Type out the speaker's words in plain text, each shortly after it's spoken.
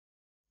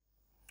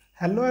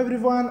Hello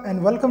everyone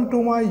and welcome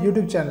to my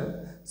YouTube channel.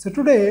 So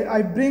today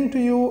I bring to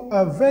you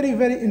a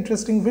very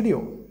interesting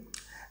video.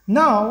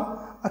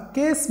 Now a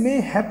case may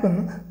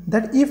happen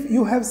that if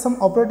you have some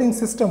operating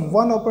system,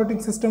 one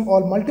operating system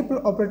or multiple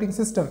operating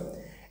system,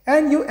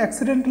 and you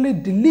accidentally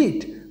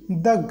delete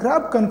the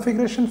Grub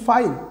configuration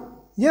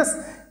file. Yes,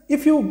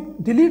 if you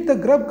delete the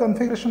Grub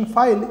configuration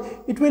file,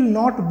 it will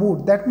not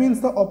boot. That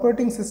means the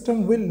operating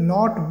system will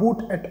not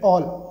boot at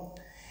all.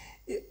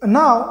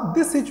 Now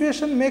this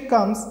situation may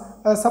comes,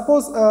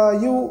 suppose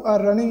you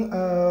are running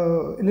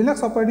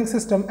Linux operating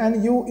system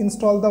and you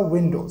install the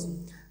Windows.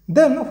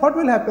 Then what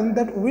will happen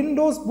that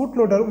Windows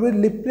bootloader will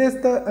replace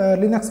the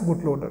Linux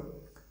bootloader.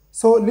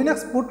 So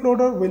Linux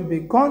bootloader will be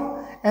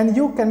gone and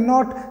you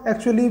cannot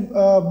actually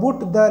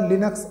boot the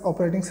Linux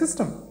operating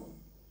system.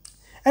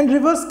 And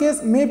reverse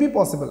case may be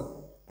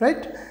possible,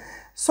 right?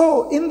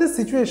 So in this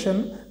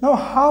situation, now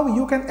how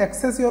you can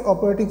access your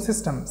operating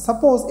system?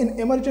 Suppose in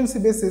emergency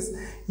basis,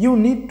 you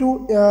need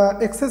to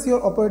access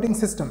your operating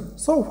system.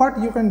 So what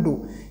you can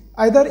do?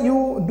 Either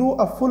you do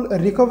a full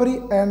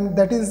recovery, and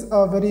that is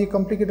a very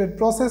complicated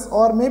process,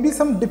 or maybe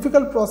some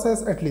difficult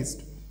process at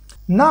least.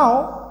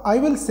 Now I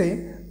will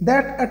say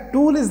that a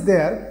tool is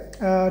there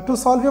to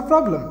solve your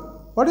problem.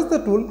 What is the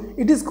tool?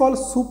 It is called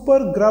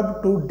Super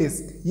Grub2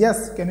 disk.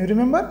 Yes, can you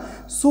remember?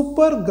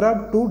 Super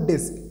Grub2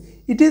 disk.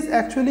 It is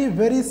actually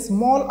very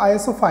small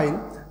ISO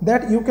file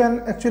that you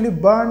can actually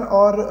burn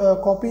or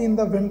copy in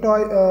the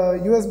Windows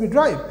USB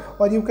drive,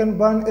 or you can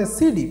burn a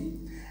CD,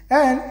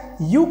 and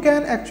you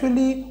can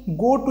actually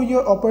go to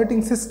your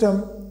operating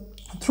system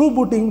through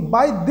booting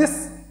by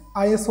this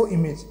ISO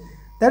image.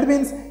 That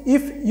means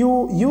if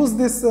you use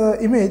this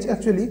image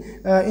actually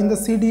in the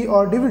CD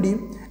or DVD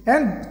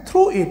and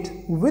through it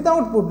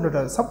without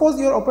bootloader, suppose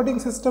your operating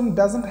system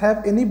doesn't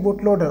have any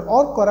bootloader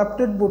or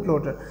corrupted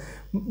bootloader,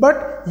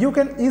 but you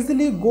can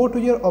easily go to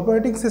your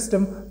operating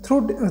system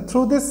through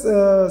this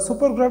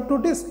Super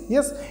Grub2 disk.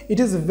 Yes, it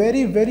is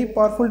very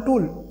powerful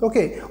tool.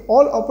 Okay,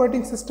 all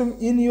operating system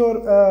in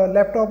your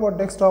laptop or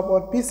desktop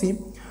or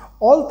PC,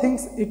 all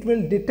things it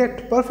will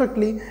detect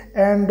perfectly,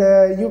 and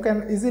you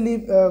can easily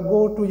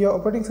go to your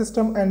operating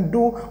system and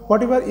do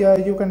whatever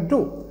you can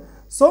do.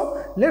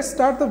 So let's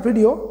start the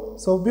video.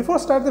 So before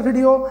start the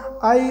video,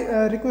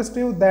 I request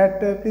you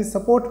that please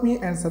support me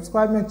and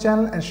subscribe my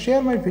channel and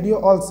share my video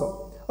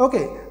also.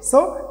 Okay,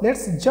 so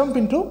let's jump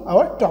into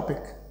our topic.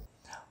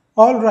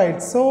 All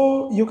right,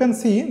 so you can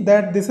see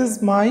that this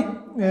is my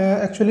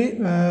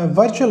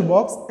virtual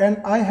box,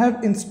 and I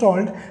have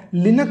installed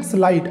Linux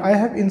Lite. I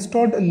have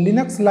installed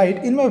Linux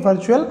Lite in my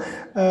virtual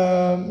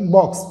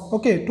box,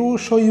 okay, to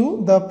show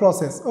you the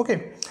process.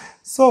 Okay,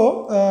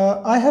 so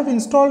I have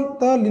installed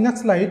the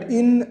Linux Lite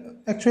in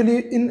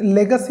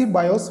legacy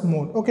BIOS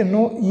mode. Okay,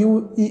 no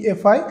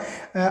UEFI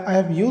I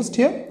have used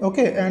here.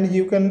 Okay, and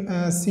you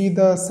can see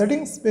the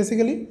settings.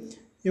 Basically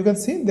you can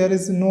see there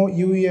is no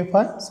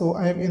UEFI, so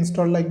I have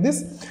installed like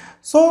this.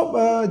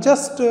 So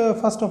just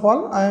first of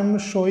all I am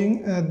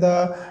showing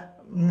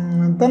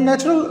the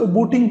natural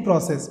booting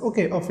process,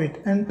 okay, of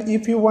it. And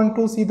if you want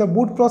to see the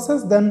boot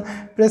process, then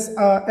press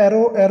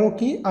arrow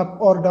key,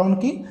 up or down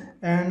key,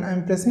 and I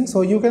am pressing,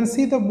 so you can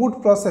see the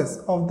boot process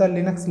of the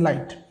Linux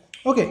Lite.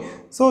 Okay,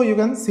 so you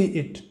can see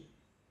it.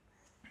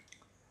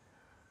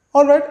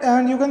 All right,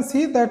 and you can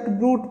see that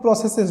boot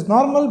process is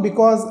normal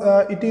because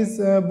it is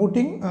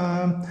booting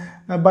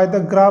by the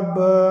Grub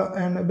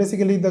and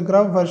basically the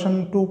Grub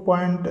version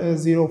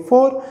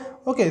 2.04.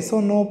 okay, so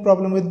no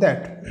problem with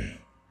that.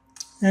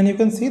 And you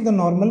can see the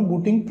normal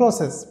booting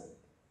process.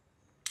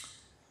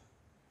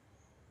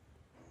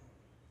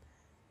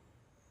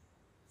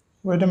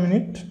 Wait a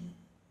minute.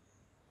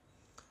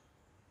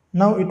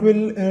 Now it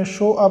will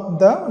show up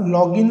the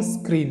login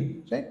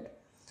screen, right?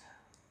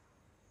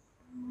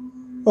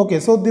 Okay,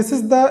 so this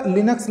is the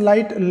Linux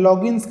Lite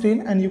login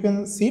screen, and you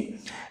can see,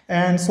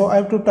 and so I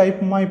have to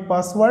type my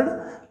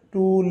password to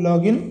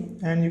login,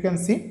 and you can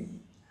see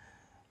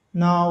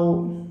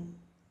now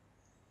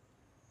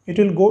it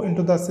will go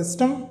into the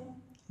system.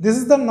 This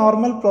is the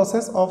normal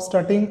process of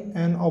starting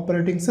an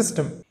operating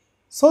system.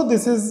 So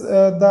this is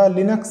the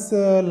Linux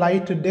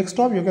Lite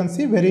desktop. You can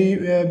see very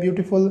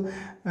beautiful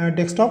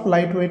desktop,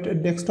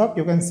 lightweight desktop,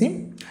 you can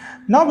see.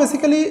 Now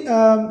basically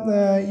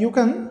you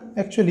can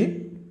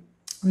actually,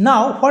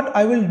 now what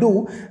I will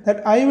do,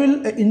 that I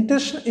will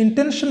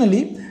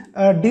intentionally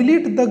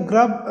delete the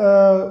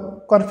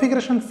Grub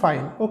configuration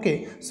file,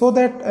 okay, so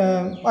that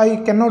I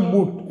cannot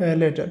boot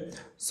later.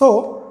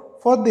 So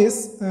for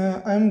this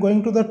I am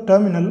going to the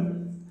terminal,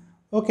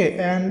 okay,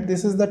 and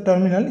this is the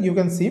terminal, you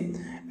can see,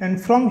 and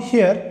from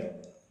here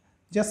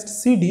just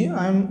CD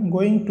I am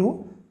going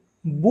to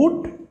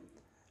boot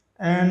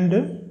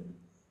and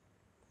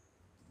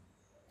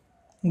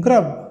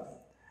Grub,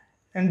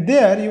 and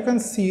there you can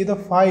see the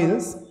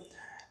files,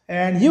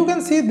 and you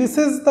can see this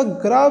is the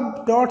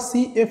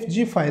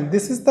grub.cfg file.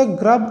 This is the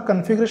Grub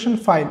configuration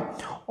file.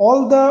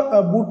 all the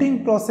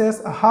booting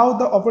process, how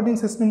the operating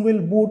system will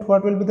boot,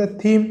 what will be the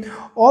theme,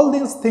 all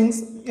these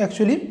things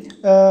actually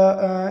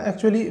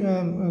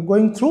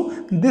going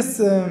through this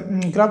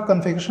Grub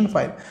configuration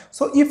file.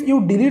 So if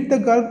you delete the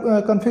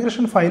Grub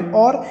configuration file,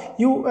 or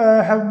you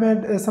have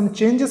made some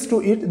changes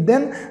to it,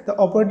 then the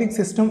operating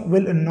system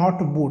will not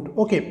boot.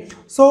 Okay,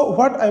 so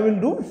what I will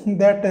do,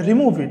 that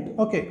remove it.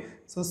 Okay,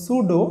 so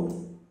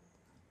sudo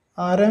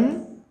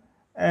rm,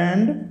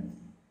 and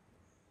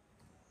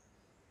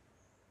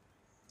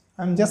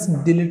I'm just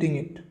deleting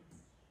it,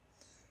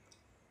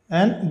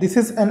 and this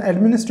is an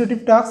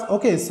administrative task.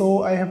 Okay,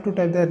 so I have to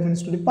type the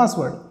administrative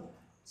password.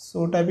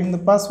 So typing the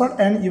password,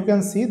 and you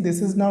can see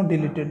this is now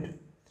deleted.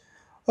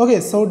 Okay,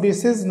 so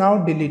this is now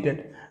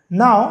deleted.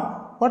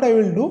 Now what I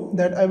will do,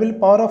 that I will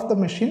power off the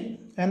machine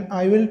and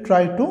I will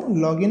try to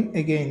log in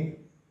again.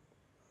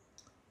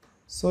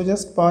 So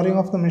just powering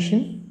off the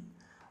machine.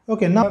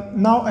 Okay,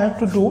 now I have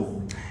to do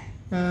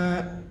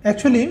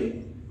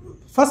actually,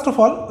 first of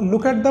all,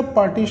 look at the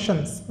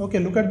partitions. Okay,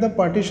 look at the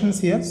partitions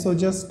here. So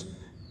just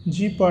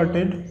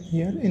gparted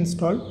here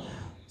installed.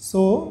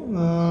 So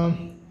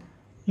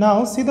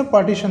now see the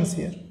partitions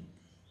here,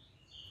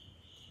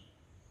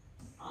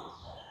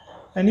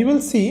 and you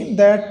will see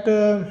that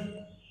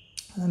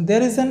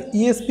there is an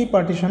ESP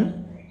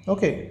partition.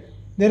 Okay,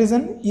 there is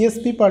an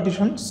ESP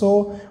partition,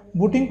 so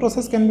booting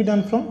process can be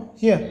done from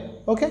here.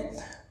 Okay,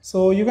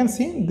 so you can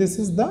see this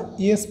is the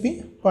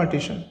ESP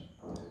partition.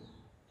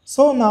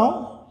 So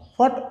now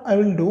what I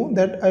will do,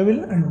 that I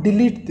will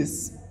delete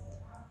this.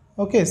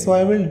 Okay, so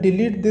I will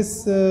delete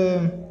this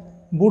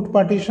boot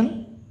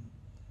partition.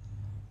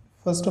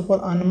 First of all,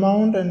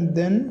 unmount and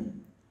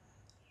then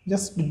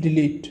just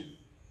delete.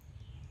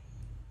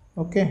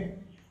 Okay,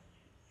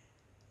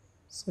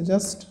 so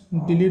just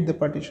delete the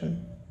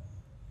partition.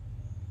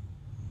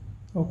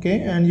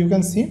 Okay, and you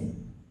can see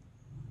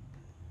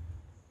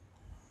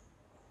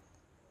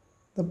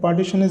the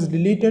partition is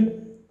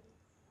deleted.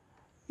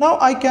 Now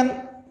I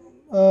can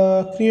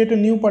create a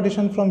new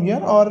partition from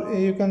here, or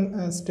you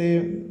can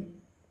stay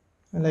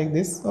like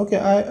this. Okay,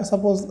 I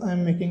suppose I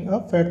am making a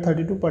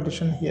FAT32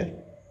 partition here.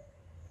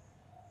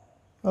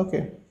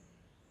 Okay,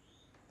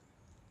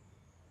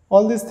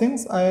 all these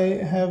things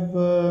I have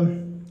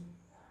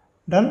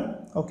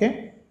done.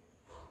 Okay,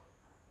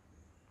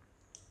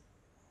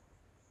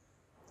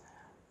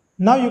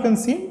 now you can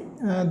see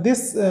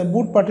this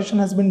boot partition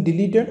has been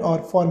deleted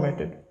or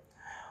formatted.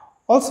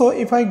 Also,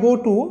 if I go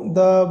to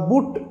the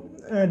boot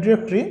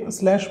directory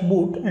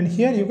 /boot, and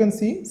here you can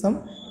see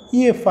some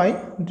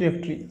EFI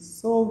directory.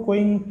 So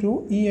going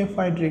to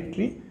EFI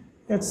directory,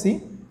 let's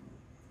see,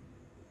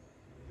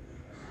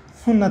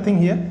 nothing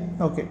here.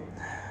 Okay,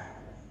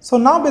 so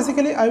now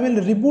basically I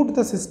will reboot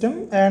the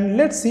system, and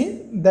let's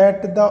see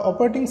that the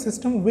operating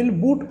system will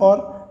boot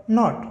or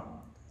not.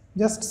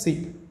 Just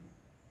see.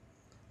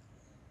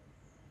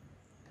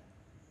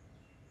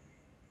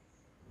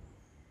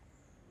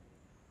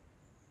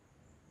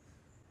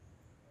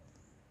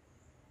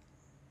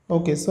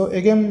 Okay, so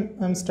again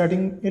I'm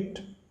starting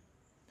it.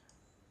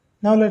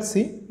 Now let's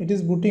see it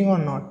is booting or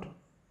not,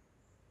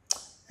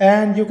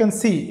 and you can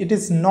see it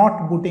is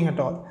not booting at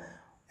all.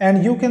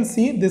 And you can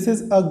see this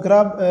is a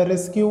grub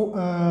rescue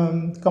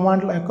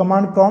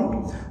command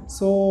prompt.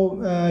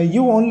 So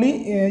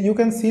you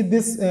can see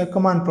this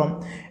command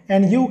prompt,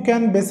 and you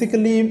can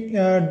basically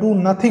do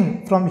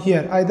nothing from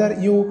here. Either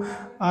you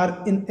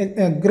are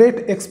a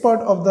great expert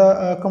of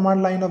the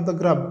command line of the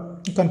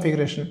Grub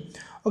configuration.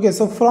 Okay,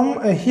 so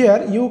from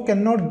here you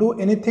cannot do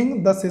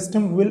anything, the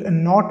system will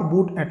not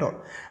boot at all.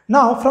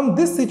 Now from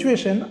this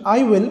situation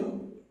I will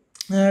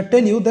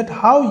tell you that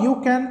how you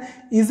can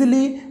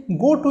easily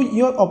go to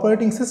your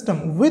operating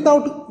system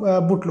without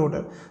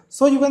bootloader.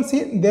 So you can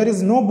see there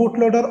is no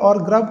bootloader, or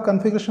Grub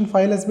configuration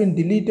file has been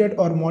deleted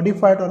or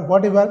modified or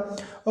whatever.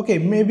 Okay,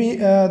 maybe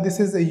this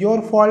is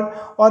your fault,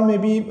 or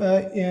maybe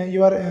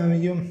you are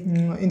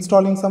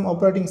installing some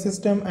operating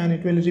system and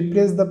it will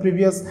replace the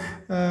previous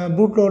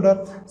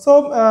bootloader.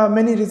 So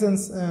many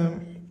reasons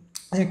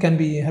can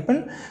be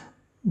happen.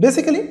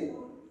 Basically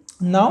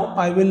now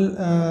I will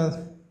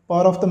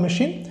power off the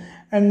machine,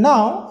 and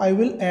now I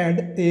will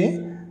add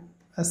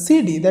a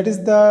CD, that is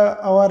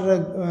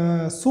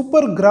our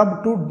super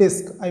Grub2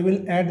 disk. I will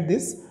add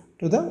this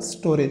to the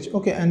storage.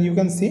 Okay, and you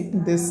can see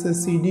this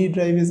CD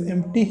drive is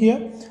empty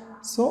here,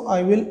 so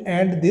I will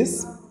add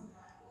this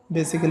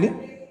basically.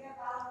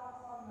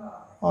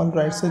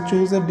 Alright, so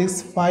choose a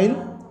disk file.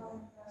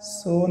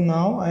 So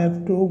now I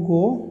have to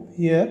go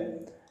here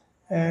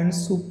and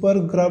super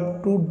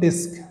Grub2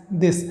 disk,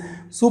 this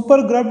super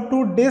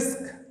Grub2 disk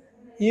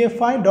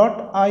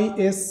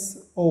efi.iso.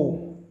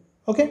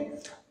 Okay,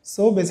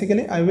 so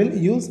basically I will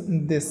use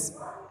this,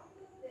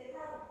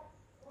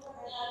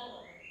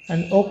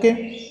 and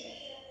okay,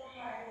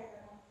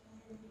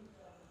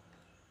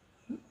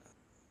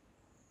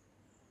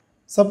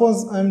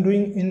 suppose I am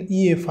doing in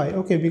EFI.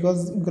 Okay,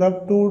 because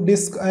Grub2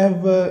 disk I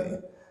am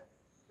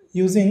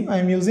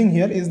using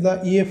here is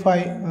the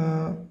EFI.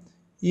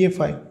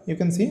 EFI, you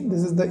can see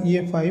this is the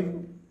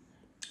EFI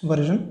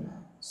version.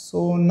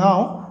 So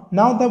now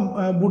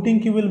the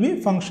booting key will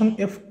be function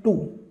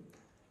F2.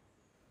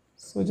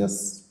 So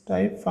just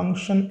type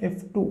function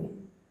F2.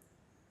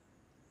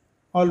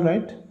 All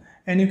right,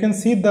 and you can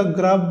see the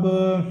Grub.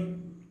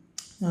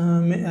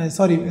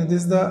 Sorry,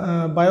 this is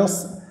the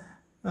BIOS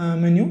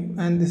menu,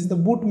 and this is the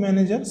boot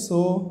manager.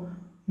 So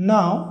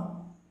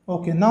now,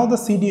 okay, now the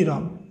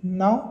CD-ROM.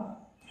 Now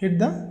hit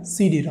the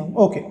CD-ROM.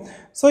 Okay,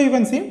 so you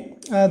can see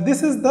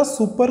this is the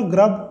Super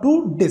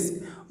Grub2 disk.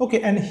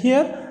 Okay, and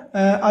here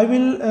I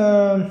will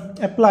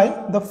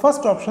apply the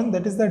first option,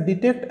 that is the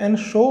detect and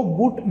show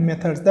boot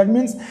methods. That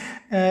means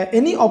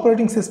any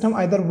operating system,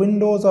 either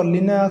Windows or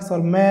Linux or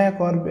Mac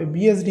or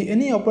BSD,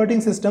 any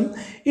operating system,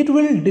 it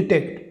will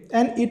detect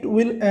and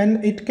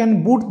it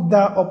can boot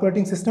the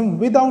operating system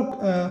without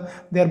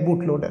their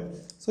bootloader.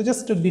 So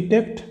just to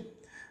detect.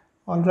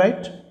 All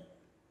right,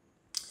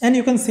 and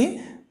you can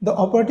see the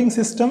operating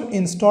system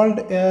installed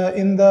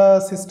in the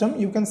system.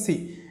 You can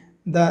see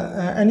the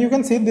and you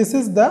can see this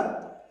is the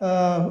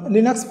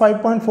Linux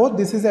 5.4.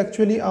 This is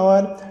actually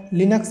our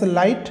Linux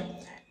Lite,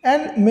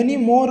 and many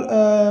more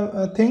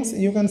things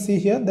you can see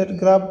here, that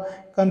Grub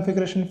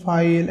configuration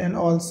file, and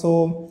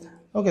also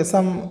okay,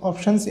 some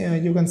options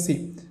you can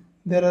see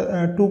there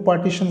are two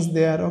partitions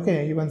there.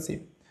 Okay, you can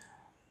see.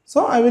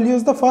 So I will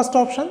use the first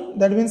option,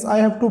 that means I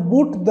have to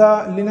boot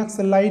the Linux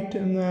Lite.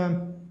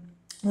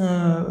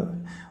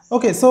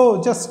 Okay,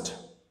 so just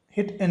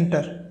hit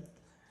enter,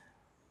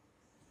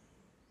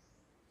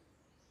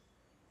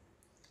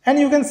 and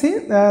you can see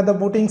the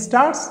booting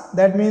starts.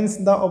 That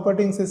means the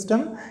operating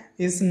system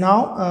is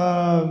now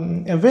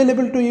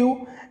available to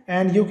you,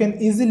 and you can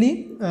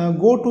easily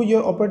go to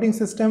your operating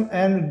system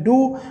and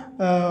do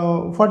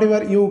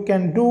whatever you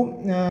can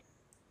do.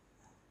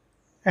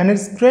 And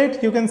it's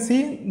great. You can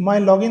see my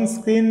login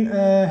screen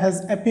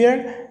has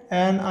appeared,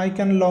 and I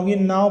can log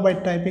in now by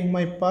typing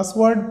my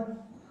password.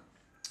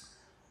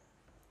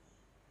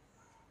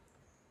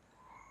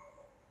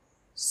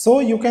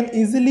 So you can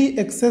easily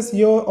access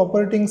your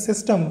operating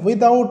system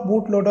without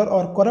bootloader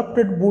or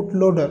corrupted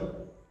bootloader.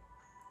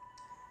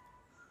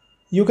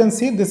 You can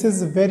see this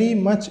is very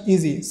much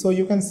easy. So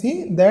you can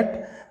see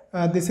that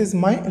this is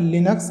my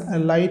Linux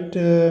Lite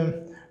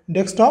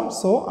desktop.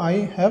 So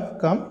I have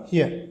come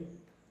here.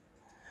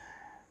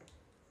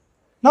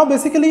 Now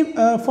basically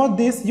for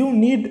this you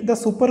need the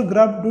Super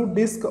Grub2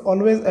 disk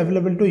always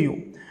available to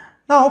you.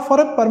 Now for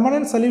a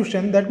permanent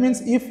solution, that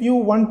means if you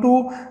want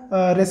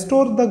to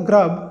restore the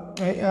Grub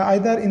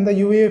either in the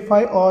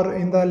UEFI or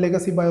in the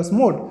legacy BIOS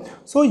mode,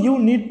 so you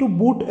need to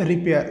boot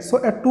repair. So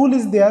a tool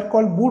is there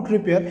called boot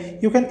repair.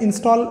 You can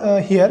install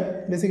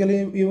here.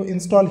 Basically you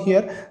install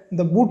here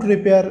the boot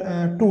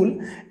repair tool,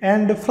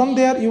 and from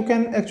there you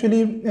can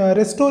actually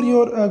restore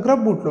your Grub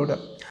bootloader.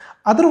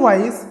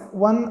 Otherwise,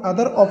 one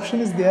other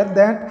option is there,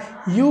 that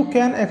you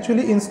can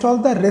actually install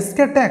the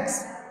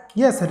Rescatux.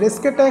 Yes,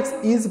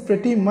 Rescatux is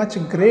pretty much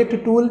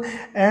great tool,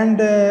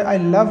 and I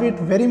love it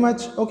very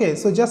much. Okay,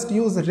 so just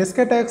use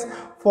Rescatux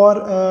for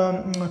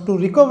to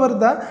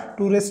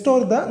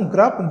restore the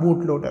Grub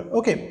bootloader.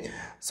 Okay,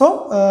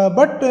 so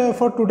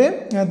for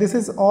today this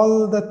is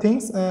all the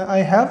things I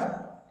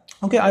have.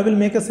 Okay, I will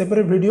make a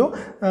separate video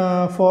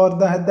for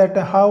that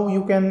how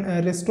you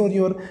can restore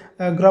your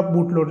Grub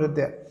bootloader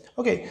there.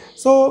 Okay,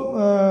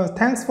 so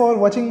thanks for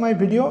watching my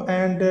video,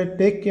 and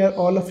take care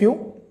all of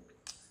you,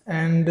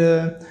 and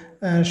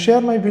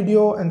share my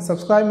video and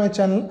subscribe my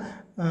channel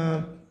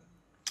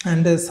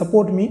and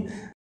support me.